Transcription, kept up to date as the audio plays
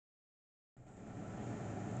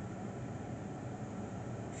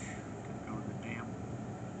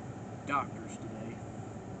doctors today.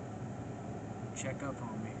 Check up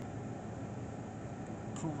on me.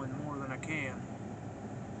 Pulling more than I can.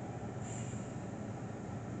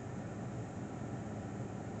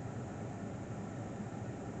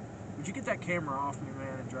 Would you get that camera off me,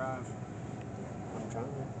 man, and drive? I'm trying.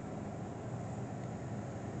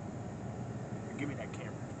 Give me that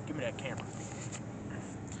camera. Give me that camera.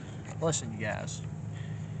 Listen, you guys.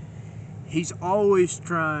 He's always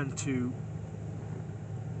trying to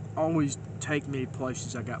take me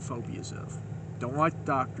places I got phobias of. Don't like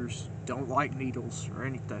doctors, don't like needles or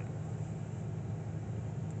anything.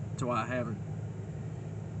 That's why I haven't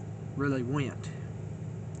really went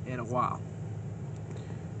in a while.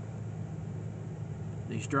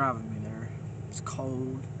 He's driving me there. It's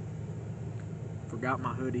cold. Forgot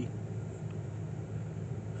my hoodie.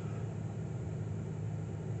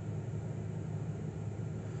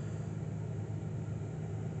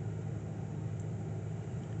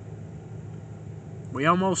 We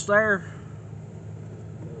almost there.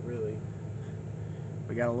 Not really.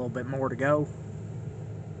 We got a little bit more to go.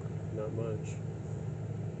 Not much.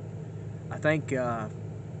 I think, yeah,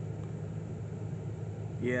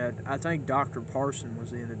 I think Dr. Parson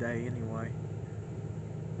was in today anyway.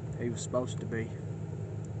 He was supposed to be.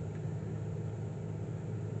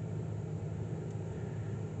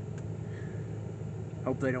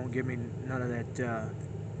 Hope they don't give me none of that,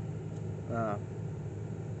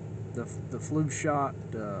 the flu shot,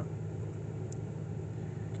 the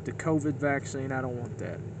COVID vaccine. I don't want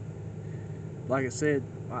that. Like I said,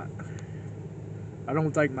 I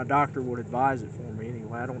don't think my doctor would advise it for me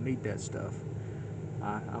anyway. I don't need that stuff.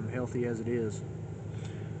 I'm healthy as it is.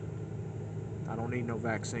 I don't need no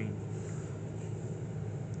vaccine.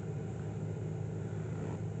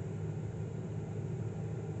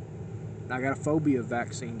 I got a phobia of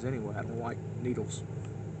vaccines anyway. I don't like needles.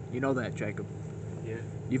 You know that, Jacob. Yeah.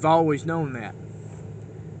 You've always known that.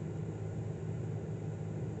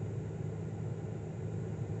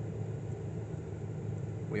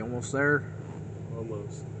 We almost there?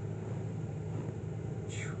 Almost.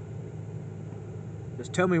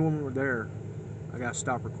 Just tell me when we're there. I gotta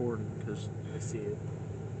stop recording because I see it.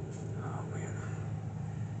 oh man,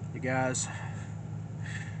 you guys,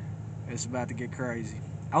 it's about to get crazy.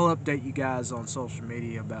 I'll update you guys on social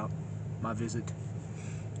media about my visit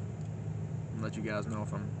and let you guys know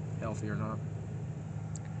if I'm healthy or not.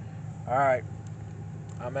 All right,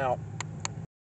 I'm out.